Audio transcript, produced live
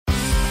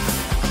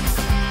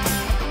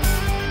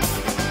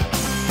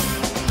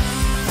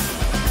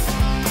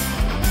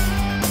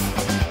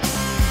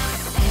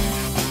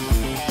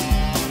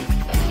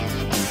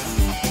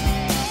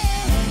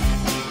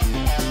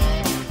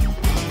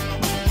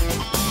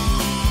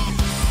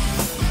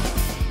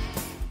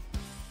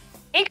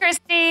Hey,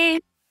 Christy.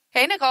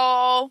 Hey,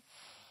 Nicole.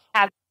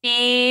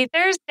 Happy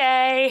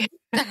Thursday.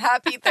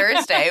 Happy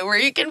Thursday. Were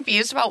you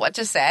confused about what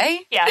to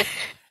say? Yeah.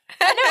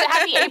 No,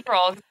 happy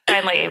April. It's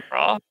finally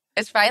April.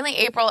 It's finally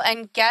April,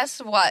 and guess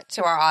what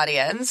to our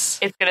audience?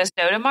 It's going to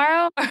snow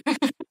tomorrow?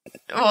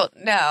 Well,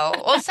 no.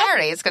 Well,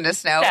 Saturday it's going to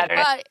snow.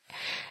 Saturday. But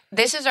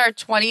this is our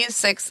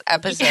 26th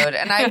episode,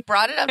 and I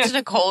brought it up to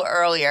Nicole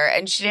earlier,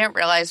 and she didn't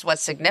realize what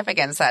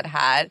significance that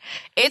had.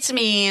 It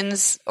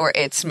means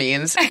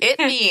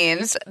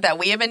that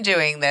we have been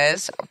doing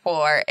this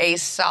for a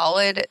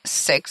solid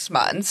 6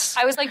 months.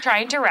 I was like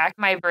trying to rack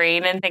my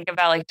brain and think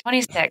about like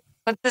 26.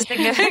 What's the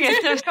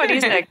significance of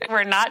 26?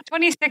 We're not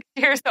 26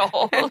 years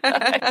old.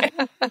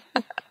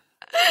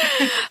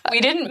 We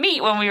didn't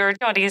meet when we were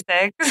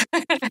 26.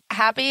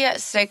 Happy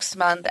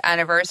 6-month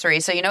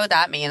anniversary. So you know what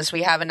that means.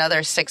 We have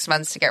another 6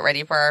 months to get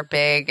ready for our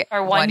big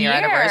Our 1 year year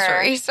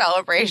anniversary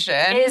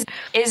celebration. Is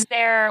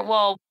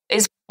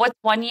what's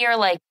 1 year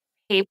like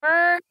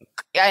paper?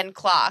 And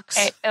clocks.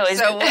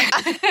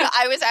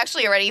 I was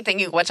actually already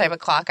thinking what type of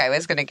clock I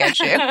was going to get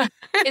you.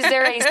 Is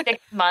there a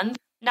 6-month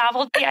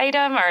novelty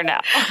item or no?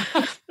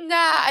 Nah,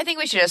 I think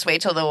we should just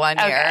wait till the 1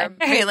 year.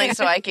 Mainly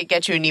so I could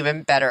get you an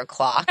even better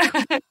clock.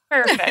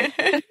 Perfect.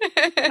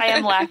 I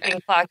am lacking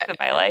clocks in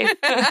my life.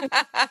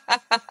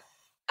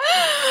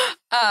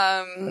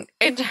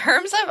 In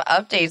terms of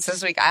updates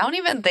this week, I don't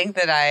even think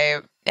that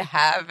I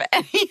have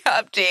any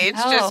updates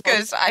just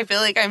because I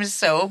feel like I'm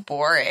so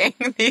boring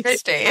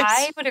these days.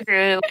 I would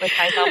agree with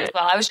myself as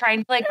well. I was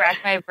trying to like rack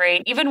my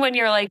brain, even when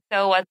you're like,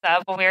 so what's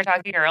up, when we were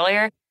talking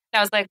earlier. And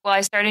I was like, well,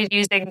 I started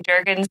using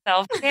Jergens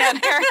self-tanner.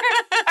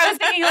 I was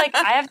thinking like,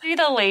 I have to be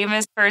the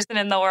lamest person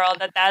in the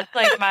world. That's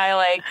like my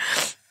like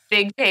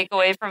big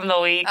takeaway from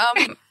the week.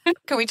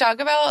 Can we talk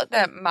about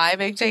that? My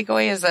big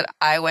takeaway is that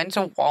I went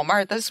to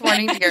Walmart this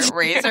morning to get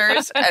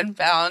razors and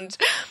found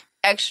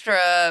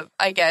extra,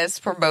 I guess,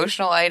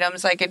 promotional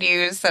items I could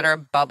use that are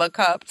Bubba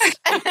cups.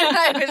 And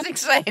I was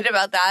excited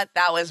about that.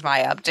 That was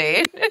my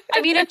update.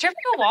 I mean, a trip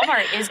to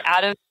Walmart is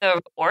out of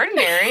the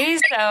ordinary,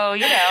 so,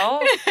 you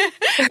know.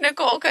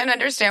 Nicole couldn't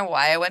understand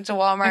why I went to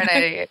Walmart, and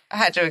I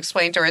had to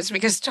explain to her it's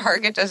because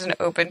Target doesn't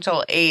open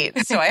till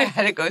 8, so I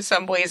had to go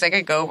someplace I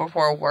could go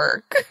before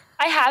work.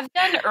 I have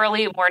done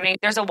early morning.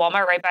 There's a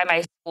Walmart right by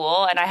my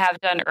school, and I have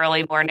done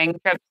early morning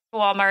trips to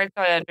Walmart,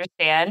 so I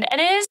understand. And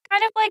it is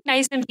kind of like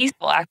nice and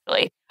peaceful,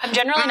 actually. I'm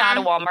generally not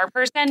a Walmart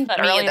person, but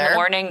early in the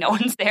morning, no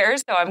one's there,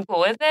 so I'm cool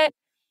with it.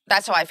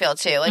 That's how I feel,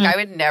 too. Like, I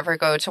would never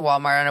go to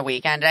Walmart on a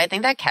weekend. And I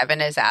think that Kevin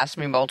has asked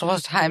me multiple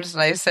times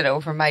when I sit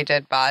over my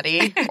dead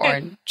body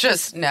or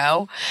just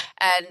no.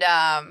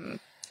 And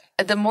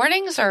the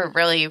mornings are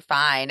really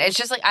fine. It's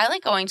just like I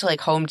like going to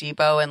like Home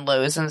Depot and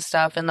Lowe's and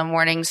stuff in the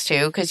mornings,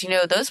 too, because, you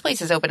know, those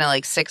places open at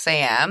like 6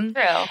 a.m.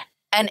 True.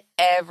 And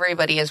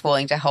everybody is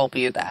willing to help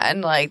you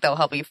then. Like, they'll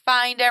help you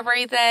find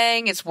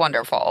everything. It's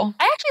wonderful.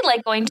 I actually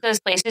like going to those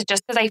places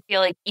just because I feel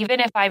like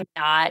even if I'm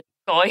not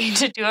going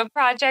to do a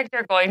project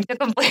or going to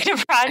complete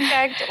a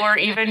project or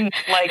even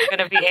like going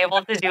to be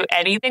able to do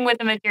anything with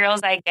the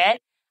materials I get,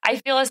 I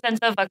feel a sense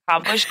of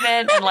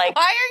accomplishment and like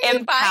why are you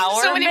empowerment.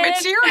 buying so many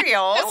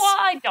materials? Well,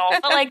 I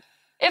don't. But like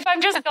if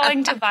I'm just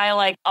going to buy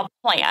like a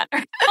plant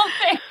or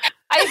something,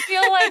 I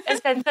feel like a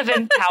sense of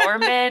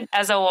empowerment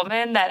as a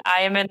woman that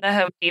I am in the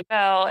Home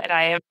Depot and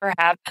I am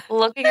perhaps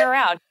looking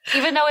around,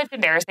 even though it's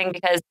embarrassing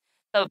because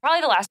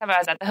probably the last time I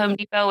was at the Home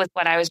Depot was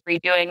when I was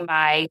redoing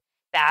my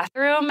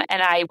bathroom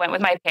and I went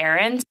with my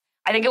parents.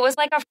 I think it was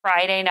like a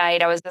Friday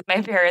night. I was with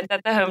my parents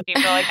at the Home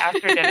Depot like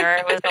after dinner.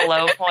 It was a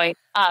low point.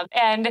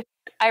 And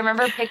I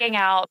remember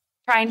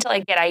trying to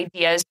like get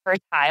ideas for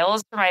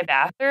tiles for my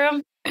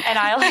bathroom. And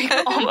I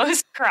like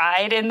almost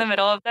cried in the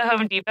middle of the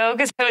Home Depot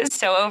because I was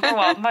so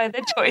overwhelmed by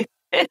the choices.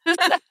 So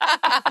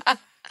that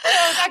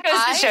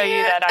goes to show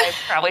you that I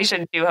probably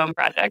shouldn't do home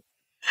projects.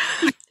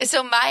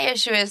 So my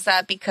issue is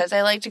that because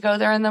I like to go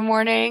there in the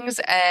mornings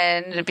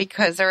and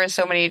because there are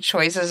so many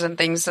choices and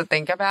things to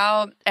think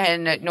about,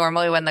 and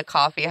normally when the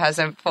coffee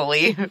hasn't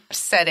fully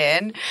set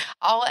in,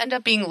 I'll end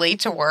up being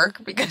late to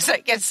work because I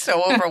get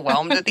so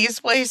overwhelmed at these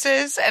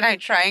places, and I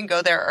try and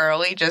go there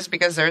early just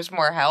because there's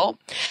more help.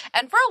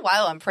 And for a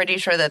while, I'm pretty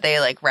sure that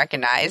they like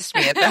recognized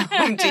me at the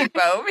Home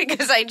Depot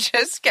because I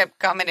just kept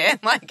coming in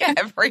like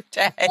every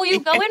day. Well, you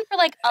go in for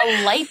like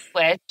a light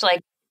switch,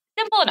 like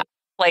simple enough.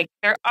 Like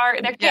there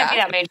can't be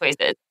that many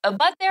choices,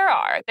 but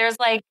there's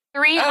like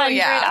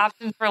 300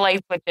 options for light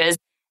switches.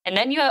 And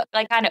then you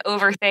like kind of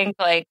overthink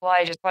like, well,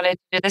 I just wanted to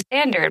do the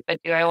standard, but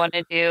do I want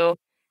to do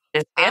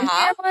this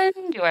fancier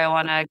one? Do I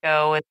want to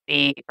go with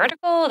the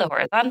vertical, the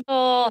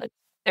horizontal?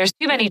 There's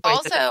too many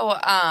choices.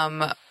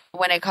 Also,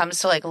 when it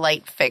comes to like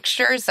light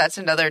fixtures, that's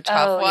another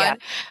tough one.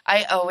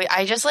 Yeah.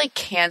 I just like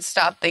can't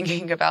stop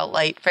thinking about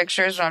light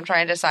fixtures when I'm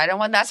trying to decide on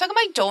one. That's how come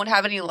I don't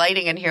have any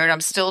lighting in here and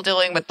I'm still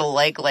dealing with the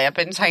leg lamp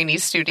in Tiny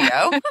Studio.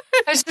 I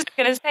was just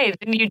going to say,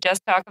 didn't you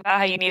just talk about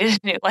how you needed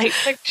a new light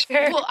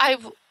fixture? Well,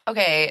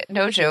 Okay,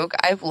 no joke.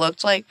 I've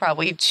looked like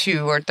probably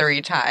 2 or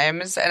 3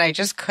 times and I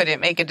just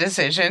couldn't make a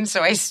decision,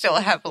 so I still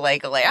have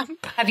leg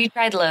lamp. Have you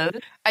tried Lowe's?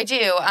 I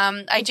do.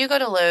 I do go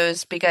to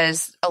Lowe's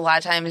because a lot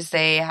of times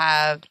they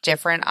have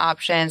different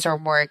options or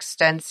more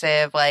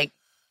extensive, like,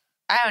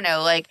 I don't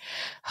know, like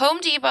Home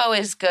Depot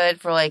is good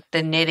for like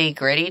the nitty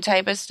gritty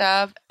type of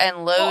stuff,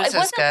 and Lowe's is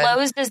good. Wasn't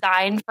Lowe's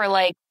designed for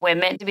like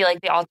women to be like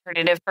the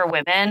alternative for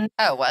women?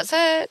 Oh, was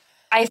it?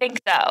 I think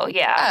so,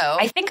 yeah. Oh.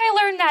 I think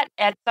I learned that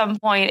at some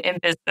point in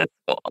business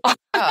school. Oh,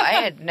 I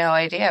had no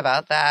idea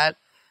about that.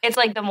 It's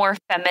like the more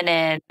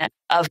feminine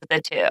of the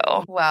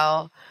two.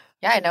 Well,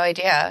 yeah, I had no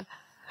idea.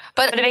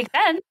 But it makes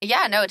sense.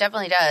 Yeah, no, it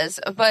definitely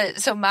does. But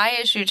so my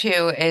issue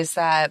too is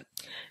that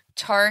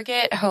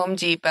Target, Home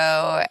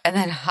Depot, and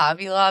then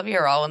Hobby Lobby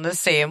are all in the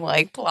same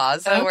like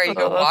plaza where you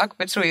can walk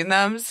between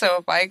them. So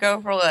if I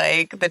go for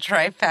like the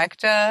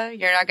trifecta,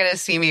 you're not going to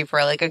see me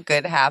for like a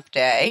good half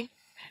day.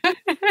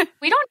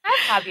 We don't have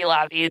Hobby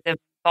Lobbies in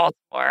Baltimore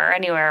or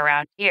anywhere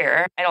around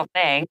here, I don't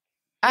think.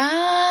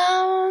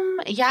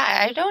 Yeah,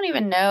 I don't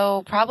even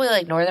know. Probably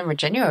like Northern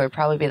Virginia would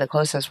probably be the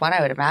closest one,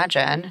 I would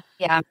imagine.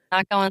 Yeah, I'm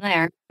not going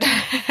there.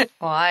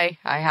 Well, I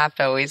have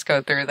to always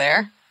go through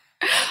there.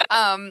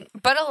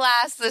 But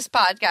alas, this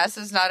podcast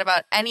is not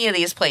about any of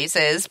these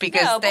places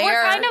because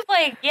we're kind of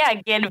like,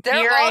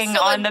 veering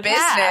on the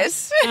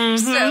business. Mm-hmm.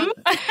 So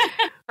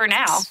for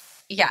now.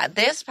 Yeah,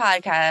 this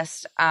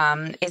podcast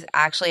is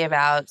actually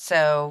about,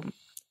 so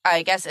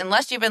I guess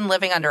unless you've been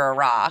living under a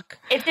rock.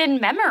 It's in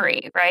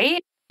memory,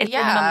 right? It's in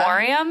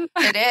memoriam.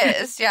 It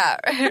is, yeah.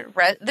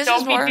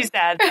 Don't be too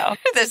sad, though.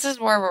 This is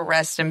more of a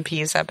rest in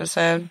peace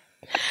episode.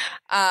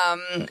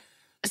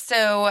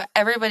 So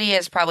everybody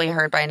has probably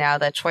heard by now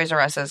that Toys R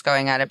Us is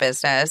going out of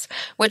business,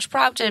 which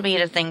prompted me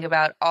to think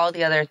about all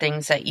the other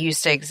things that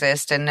used to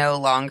exist and no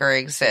longer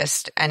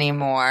exist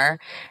anymore.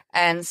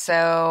 And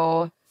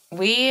so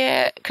we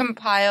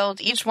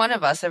compiled, each one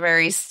of us, a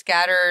very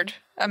scattered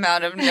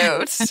amount of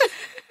notes.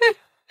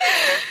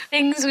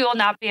 Things we will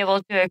not be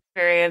able to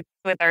experience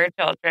with our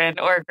children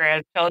or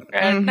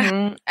grandchildren.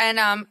 Mm-hmm. And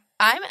I'm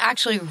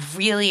actually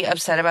really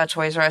upset about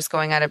Toys R Us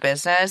going out of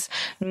business,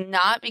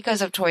 not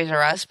because of Toys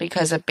R Us,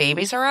 because of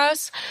Babies R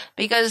Us,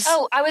 because...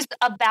 Oh,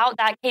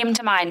 that came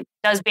to mind.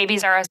 Does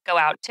Babies R Us go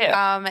out too?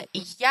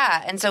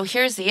 Yeah, and so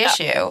here's the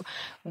issue.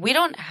 We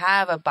don't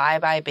have a Bye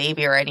Bye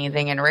Baby or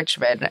anything in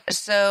Richmond,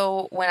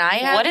 so when I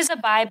have... What is a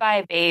Bye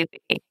Bye Baby?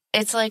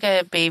 It's like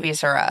a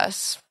Babies R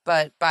Us,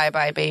 but Bye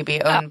Bye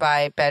Baby owned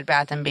by Bed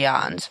Bath &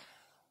 Beyond.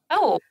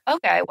 Oh,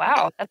 okay.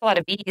 Wow. That's a lot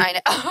of bees. I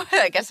know.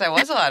 I guess that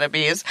was a lot of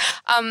bees.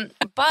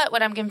 But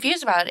what I'm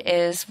confused about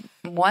is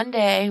one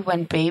day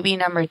when baby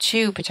number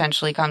 2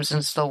 potentially comes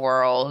into the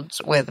world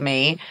with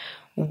me,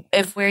 where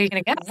are you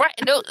going to go? Right.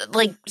 No,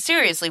 like,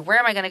 seriously, where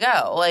am I going to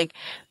go? Like,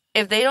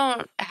 if they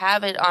don't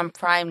have it on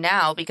Prime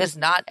now, because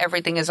not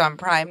everything is on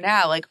Prime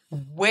now, like,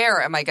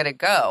 where am I going to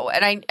go?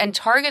 And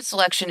Target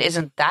selection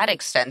isn't that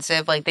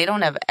extensive. Like, they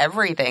don't have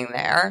everything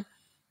there.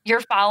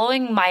 You're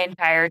following my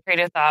entire train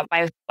of thought.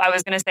 I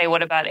was going to say,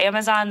 what about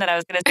Amazon? Then I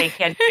was going to say,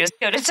 can't you just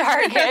go to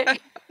Target?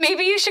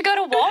 Maybe you should go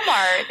to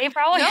Walmart. They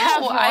probably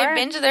have more. I've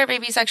been to their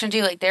baby section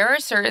too. Like, there are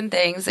certain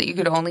things that you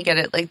could only get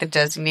at like the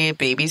designated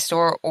baby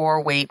store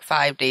or wait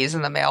 5 days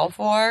in the mail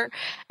for.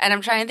 And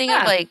I'm trying to think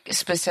of like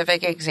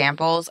specific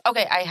examples.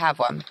 Okay, I have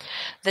one.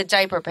 The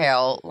diaper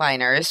pail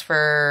liners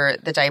for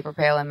the diaper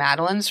pail in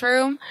Madeline's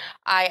room.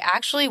 I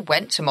actually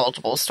went to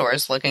multiple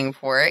stores looking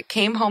for it,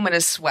 came home in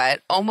a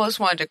sweat, almost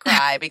wanted to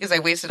cry because I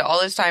wasted all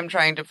this time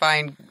trying to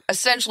find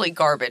essentially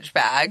garbage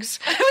bags.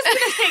 I was going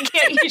to say,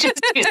 can't you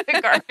just use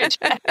the garbage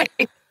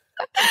bag?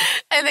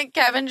 And then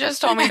Kevin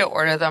just told me to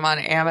order them on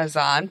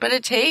Amazon, but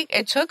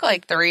it took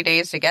like 3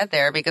 days to get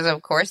there because,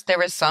 of course, there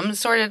was some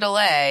sort of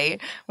delay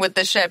with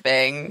the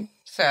shipping.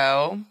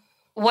 So,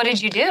 what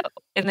did you do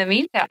in the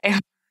meantime?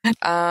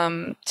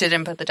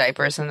 Didn't put the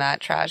diapers in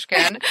that trash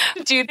can.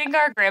 Do you think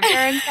our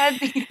grandparents had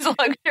these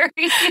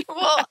luxuries?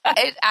 Well,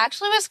 it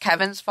actually was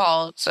Kevin's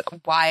fault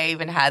why I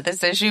even had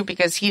this issue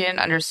because he didn't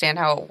understand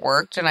how it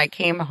worked. And I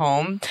came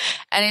home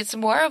and it's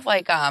more of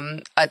like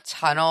a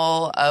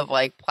tunnel of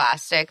like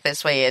plastic.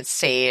 This way it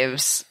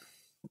saves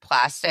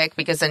plastic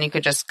because then you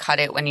could just cut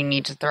it when you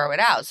need to throw it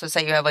out. So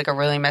say you have like a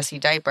really messy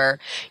diaper,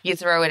 you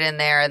throw it in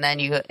there and then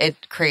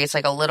it creates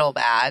like a little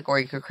bag, or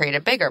you could create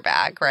a bigger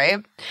bag, right?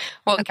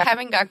 Well, okay.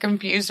 Kevin got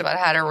confused about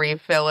how to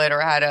refill it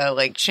or how to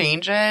like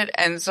change it.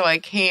 And so I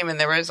came and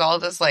there was all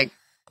this like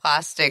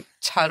plastic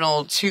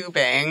tunnel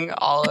tubing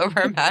all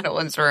over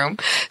Madeline's room.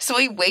 So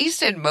we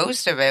wasted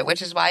most of it,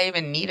 which is why I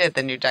even needed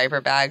the new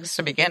diaper bags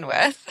to begin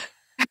with.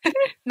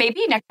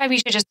 Maybe next time you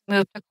should just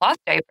move to cloth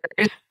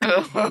diapers.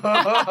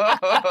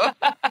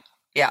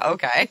 Yeah,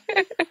 okay.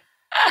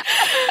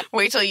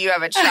 Wait till you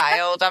have a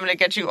child. I'm going to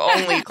get you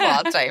only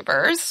cloth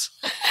diapers.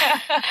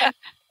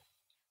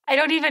 I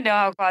don't even know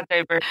how cloth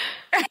diapers...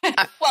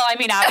 Well, I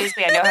mean,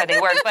 obviously I know how they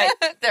work, but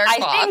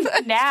I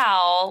think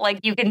now, like,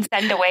 you can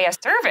send away a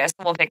service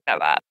and we'll pick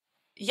them up.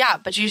 Yeah,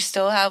 but you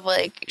still have,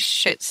 like,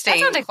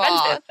 shit-stained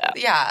cloth. Expensive, though.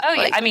 Yeah. Oh,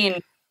 yeah. I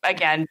mean...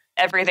 again,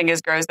 everything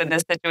is gross in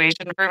this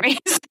situation for me.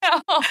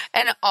 So.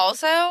 And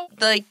also,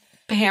 like,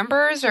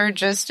 Pampers are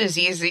just as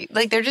easy.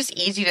 Like, they're just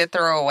easy to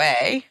throw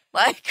away.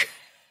 Like,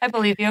 I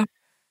believe you.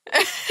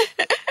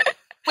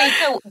 Wait,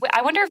 so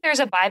I wonder if there's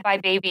a Bye Bye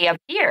Baby up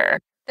here.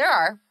 There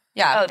are.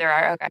 Yeah. Oh, there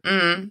are.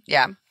 Okay.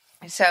 Yeah.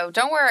 So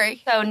don't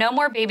worry. So no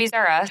more Babies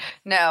R Us.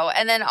 No.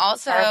 And then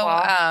also,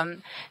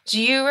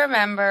 do you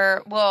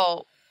remember,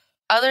 well,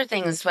 other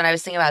things when I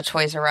was thinking about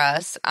Toys R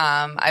Us,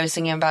 I was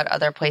thinking about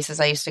other places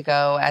I used to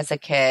go as a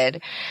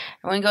kid.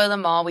 When we go to the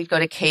mall, we'd go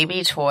to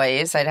KB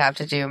Toys. I'd have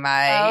to do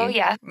my,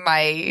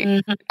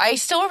 I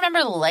still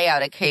remember the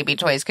layout at KB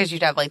Toys because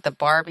you'd have like the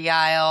Barbie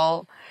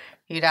aisle.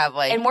 You'd have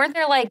like, and weren't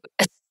there like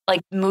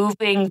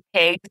moving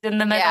pigs in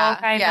the middle,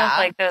 kind of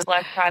like those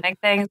electronic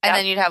things? And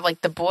then you'd have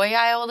like the boy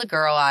aisle, the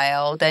girl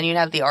aisle. Then you'd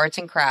have the arts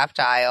and craft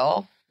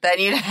aisle. Then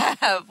you'd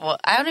have, well,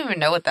 I don't even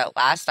know what that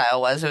last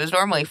aisle was. It was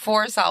normally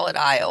 4 solid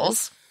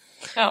aisles.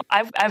 No,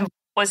 I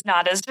was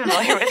not as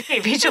familiar with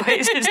KB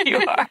Toys as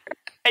you are.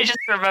 I just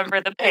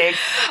remember the pig.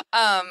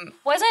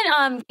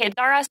 Wasn't Kids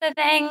R Us a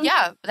thing?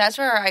 Yeah, that's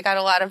where I got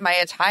a lot of my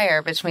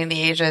attire between the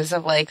ages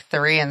of like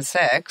 3 and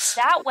 6.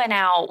 That went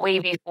out way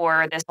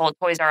before this whole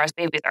Toys R Us,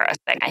 Babies R Us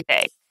thing, I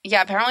think.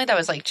 Yeah, apparently that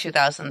was like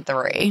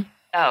 2003.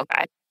 Oh,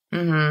 okay.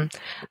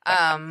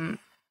 Mm-hmm.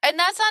 And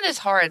that's not as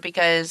hard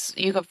because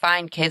you could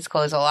find kids'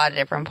 clothes a lot of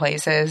different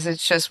places.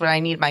 It's just when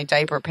I need my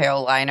diaper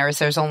pail liners,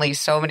 there's only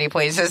so many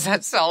places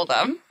that sell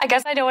them. I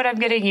guess I know what I'm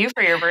getting you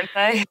for your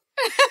birthday.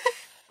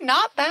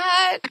 Not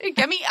that.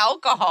 Get me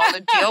alcohol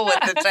to deal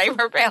with the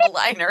diaper pail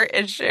liner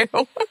issue.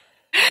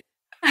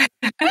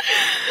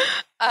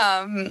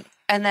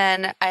 And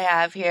then I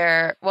have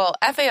here, well,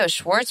 FAO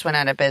Schwartz went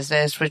out of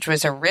business, which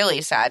was a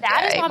really sad day.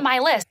 That is on my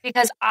list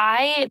because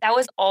that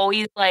was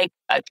always like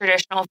a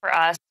traditional for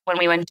us when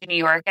we went to New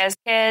York as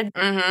kids.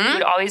 Mm-hmm. We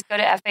would always go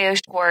to FAO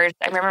Schwartz.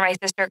 I remember my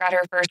sister got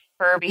her first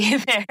Furby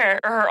there,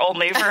 or her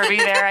only Furby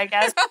there, I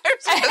guess. I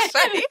was going to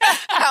say,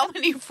 how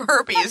many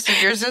Furbies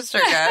did your sister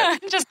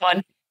get? Just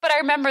one. But I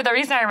remember, the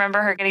reason I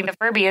remember her getting the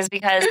Furby is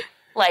because,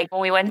 like, when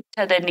we went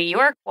to the New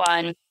York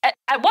one,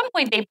 at one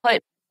point they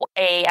put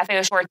a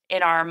FAO Schwartz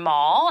in our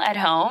mall at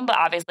home, but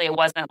obviously it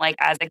wasn't like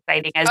as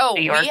exciting as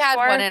New York. We had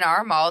store. one in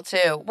our mall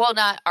too. Well,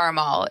 not our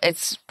mall.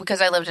 It's because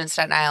I lived in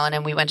Staten Island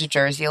and we went to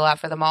Jersey a lot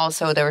for the mall.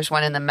 So there was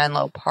one in the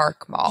Menlo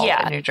Park Mall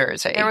in New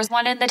Jersey. There was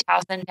one in the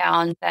Towson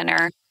Town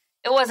Center.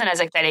 It wasn't as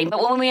exciting,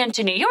 but when we went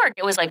to New York,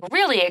 it was like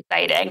really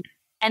exciting.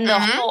 And the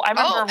whole, I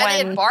remember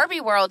when and Barbie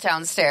World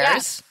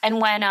downstairs. Yeah. And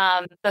when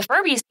the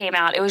Furbies came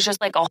out, it was just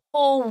like a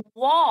whole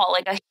wall,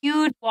 like a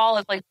huge wall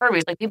of like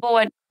Furbies. Like people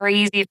went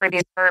crazy for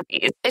these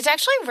Furbies. It's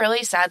actually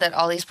really sad that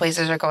all these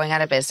places are going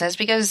out of business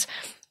because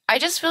I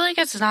just feel like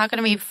it's not going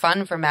to be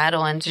fun for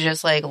Madeline to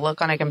just like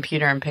look on a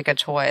computer and pick a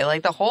toy.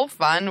 Like the whole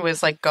fun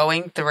was like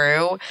going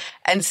through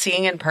and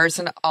seeing in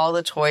person all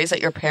the toys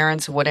that your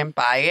parents wouldn't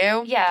buy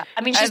you. Yeah.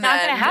 I mean, she's not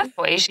going to have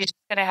toys. She's just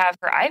going to have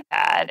her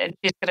iPad and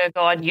she's going to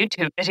go on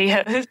YouTube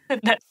videos.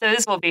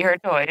 Those will be her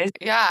toys.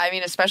 Yeah. I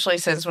mean, especially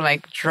since when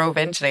I drove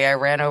in today, I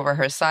ran over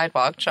her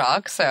sidewalk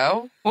chalk.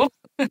 So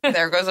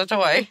there goes a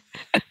toy.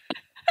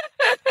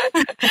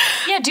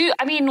 Yeah,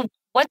 I mean,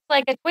 what's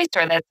like a toy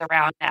store that's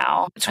around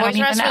now? Toys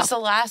R Us was the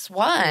last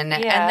one.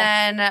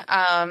 Yeah.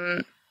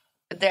 And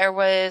then there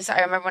was,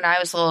 I remember when I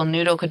was a little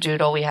Noodle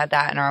Kidoodle, we had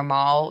that in our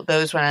mall.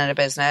 Those went out of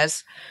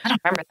business. I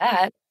don't remember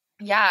that.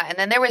 Yeah. And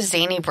then there was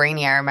Zany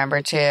Brainy, I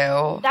remember too.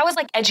 That was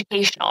like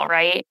educational,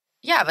 right?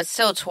 Yeah, but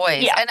still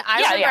toys. Yeah. And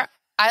I remember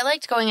I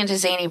liked going into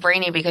Zany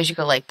Brainy because you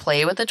could like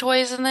play with the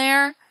toys in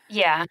there.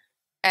 Yeah.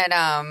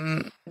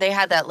 And they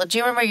had that. Do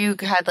you remember you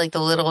had like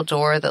the little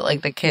door that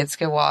like the kids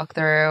could walk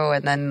through,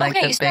 and then like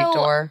the big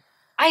door?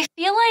 I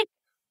feel like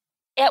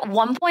at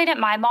one point at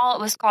my mall it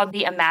was called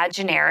the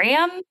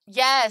Imaginarium.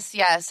 Yes.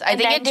 I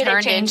think it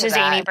turned into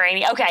Zany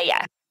Brainy. Okay,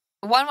 yeah.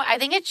 I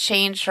think it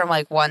changed from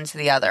like one to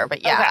the other,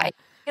 but yeah. Okay.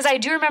 Because I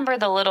do remember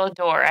the little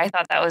door. I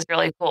thought that was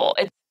really cool.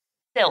 It's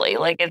silly,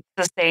 like it's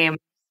the same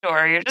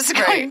store. You're just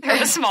going through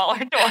a smaller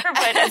door.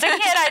 But as a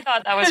kid, I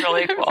thought that was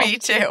really cool. Me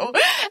too.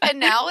 And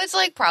now it's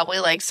like probably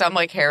like some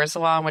like hair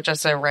salon with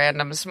just a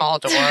random small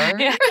door.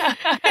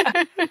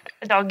 A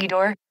doggy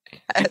door.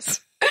 Yes.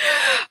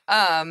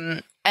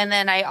 And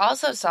then I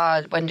also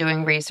saw when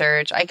doing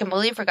research, I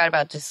completely forgot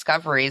about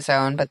Discovery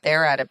Zone, but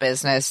they're out of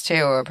business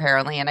too,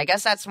 apparently. And I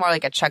guess that's more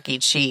like a Chuck E.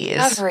 Cheese.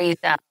 Discovery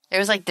Zone. It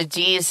was like the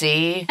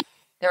DZ.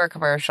 There were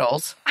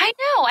commercials. I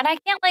know. And I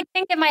can't like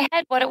think in my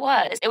head what it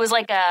was. It was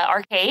like a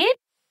arcade?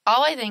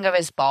 All I think of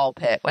is Ball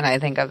Pit when I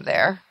think of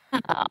there.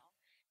 Oh.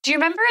 Do you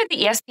remember the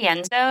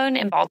ESPN Zone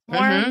in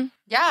Baltimore? Mm-hmm.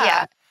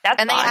 Yeah.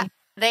 That's fun.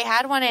 They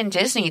had one in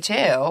Disney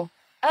too.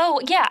 Oh,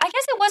 yeah. I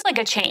guess it was like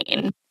a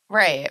chain.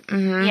 Right.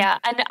 Mm-hmm. Yeah.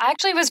 And I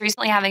actually was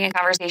recently having a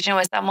conversation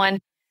with someone.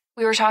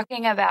 We were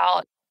talking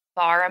about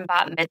bar and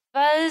bat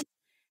mitzvahs.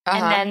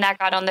 And then that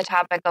got on the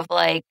topic of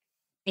like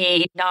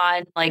the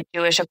non-like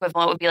Jewish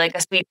equivalent would be like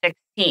a Sweet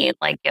 16,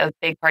 like a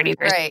big party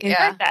for his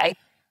birthday.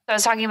 So I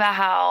was talking about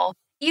how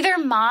either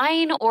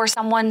mine or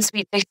someone's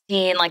Sweet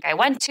 16, like I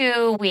went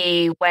to,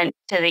 we went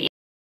to the